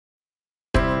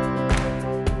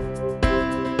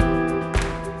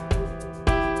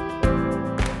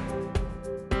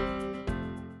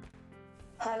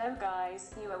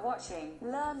watching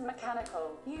Learn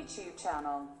Mechanical YouTube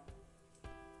channel.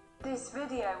 This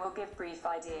video will give brief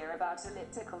idea about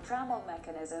elliptical trammel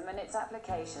mechanism and its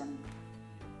application.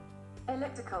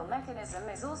 Elliptical mechanism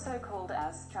is also called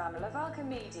as Trammel of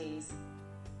Archimedes.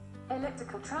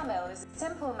 Elliptical trammel is a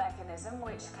simple mechanism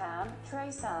which can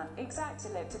trace an exact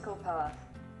elliptical path.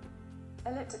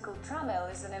 Elliptical trammel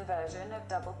is an inversion of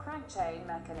double crankchain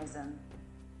mechanism.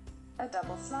 A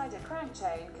double slider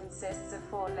crankchain consists of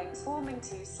 4 links forming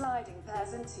 2 sliding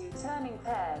pairs and 2 turning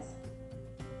pairs.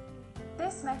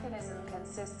 This mechanism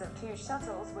consists of 2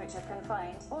 shuttles which are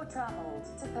confined or trammelled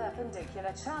to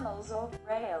perpendicular channels or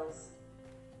rails.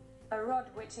 A rod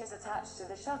which is attached to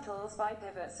the shuttles by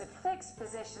pivots at fixed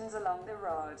positions along the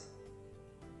rod.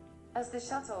 As the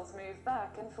shuttles move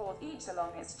back and forth each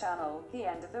along its channel, the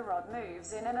end of the rod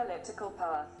moves in an elliptical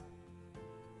path.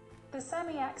 The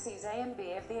semi-axes A and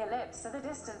B of the ellipse are the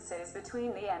distances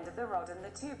between the end of the rod and the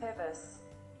 2 pivots.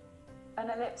 An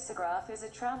ellipsograph is a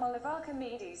trammel of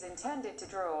Archimedes intended to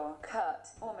draw, cut,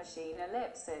 or machine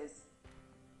ellipses.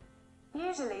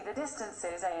 Usually the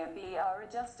distances A and B are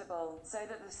adjustable, so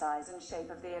that the size and shape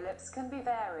of the ellipse can be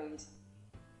varied.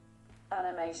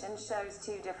 Animation shows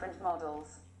 2 different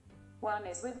models. One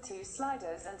is with 2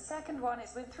 sliders and second one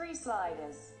is with 3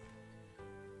 sliders.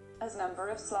 As number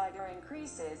of slider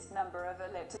increases, number of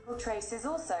elliptical traces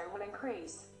also will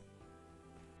increase.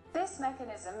 This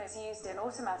mechanism is used in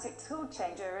automatic tool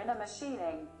changer in a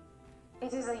machining.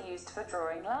 It is used for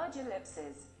drawing large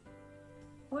ellipses.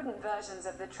 Wooden versions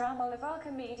of the Trammel of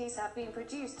Archimedes have been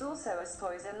produced also as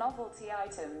toys and novelty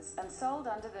items, and sold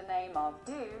under the name of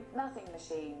do-nothing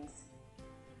machines.